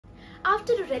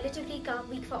After a relatively calm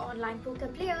week for online poker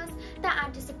players, the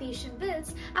anticipation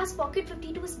builds as Pocket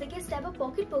 52's biggest ever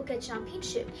Pocket Poker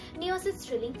Championship nears its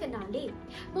thrilling finale.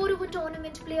 Moreover,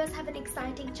 tournament players have an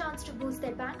exciting chance to boost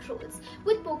their bankrolls,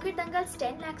 with PokerDangal's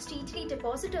 10 lakhs T3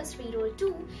 Depositors Freeroll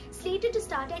 2 slated to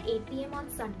start at 8 PM on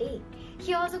Sunday.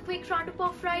 Here's a quick roundup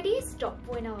of Friday's top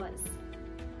winners.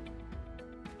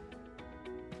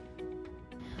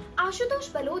 Ashutosh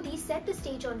Balodhi set the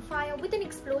stage on fire with an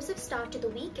explosive start to the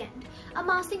weekend,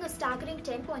 amassing a staggering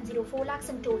 10.04 lakhs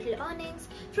in total earnings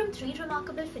from 3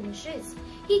 remarkable finishes.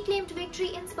 He claimed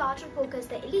victory in Spartan Poker's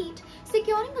The Elite,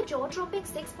 securing a jaw-dropping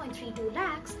 6.32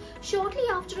 lakhs shortly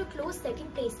after a close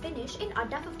second-place finish in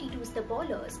Adda 52's The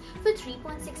Ballers for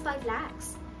 3.65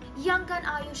 lakhs. Young Gun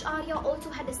Aayush Arya also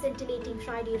had a scintillating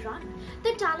Friday run.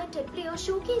 The talented player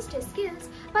showcased his skills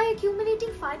by accumulating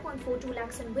 5.42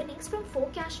 lakhs in winnings from 4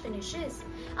 cash finishes.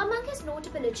 Among his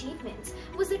notable achievements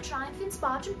was a triumph in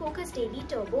Spartan Poker's Daily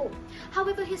Turbo.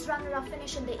 However, his runner-up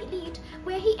finish in the Elite,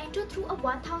 where he entered through a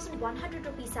 1,100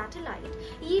 rupee satellite,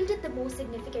 yielded the most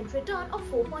significant return of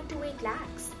 4.28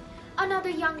 lakhs. Another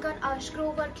young gun, Ash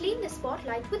Grover, claimed the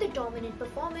spotlight with a dominant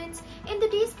performance in the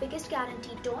day's biggest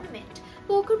guaranteed tournament,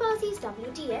 PokerBazi's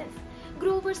WTF.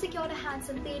 Grover secured a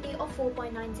handsome payday of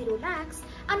 4.90 lakhs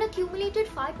and accumulated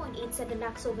 5.87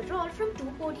 lakhs overall from 2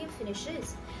 podium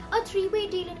finishes. A 3-way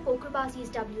deal in PokerBazi's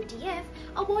WTF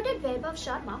awarded Vaibhav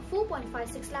Sharma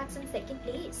 4.56 lakhs in second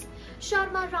place.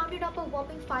 Sharma rounded up a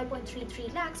whopping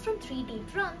 5.33 lakhs from 3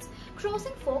 deep runs,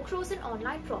 crossing 4 crores in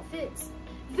online profits.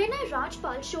 Vinay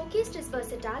Rajpal showcased his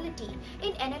versatility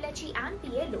in NLHE and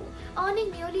PLO,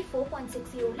 earning nearly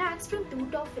 4.60 lakhs from 2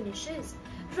 top finishes.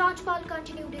 Rajpal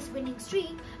continued his winning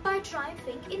streak by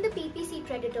triumphing in the PPC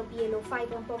Predator PLO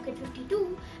 5 on Pocket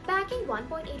 52, bagging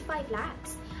 1.85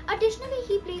 lakhs. Additionally,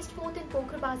 he placed 4th in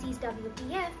PokerBazi's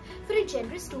WTF for a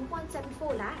generous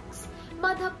 2.74 lakhs.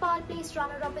 Madhab Pal placed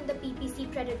runner-up in the PPC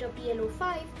Predator PLO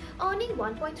 5, earning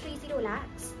 1.30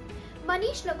 lakhs.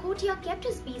 Manish Lakhotia kept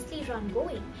his beastly run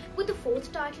going with the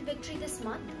 4th title victory this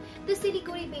month. The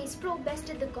Siliguri-based pro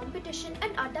bested the competition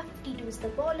at Adda 52's The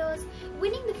Ballers,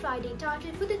 winning the Friday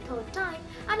title for the 3rd time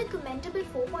and a commendable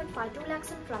 4.52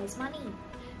 lakhs in prize money.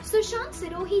 Sushant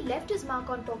Sirohi left his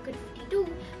mark on Pocket 52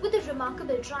 with a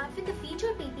remarkable triumph in the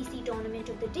featured PPC tournament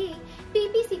of the day,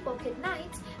 PPC Pocket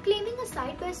Nights, claiming a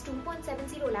side best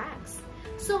 2.70 lakhs.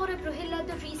 Saurabh Rohilla,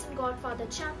 the recent Godfather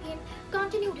champion,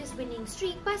 continued his winning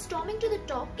streak by storming to the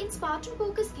top in Spartan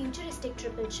Poker's futuristic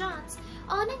triple chance,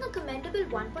 earning a commendable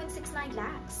 1.69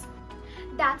 lakhs.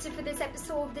 That's it for this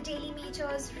episode of the Daily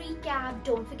Majors Recap.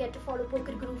 Don't forget to follow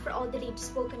PokerGuru for all the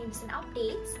latest poker news and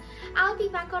updates. I'll be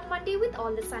back on Monday with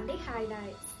all the Sunday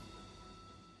highlights.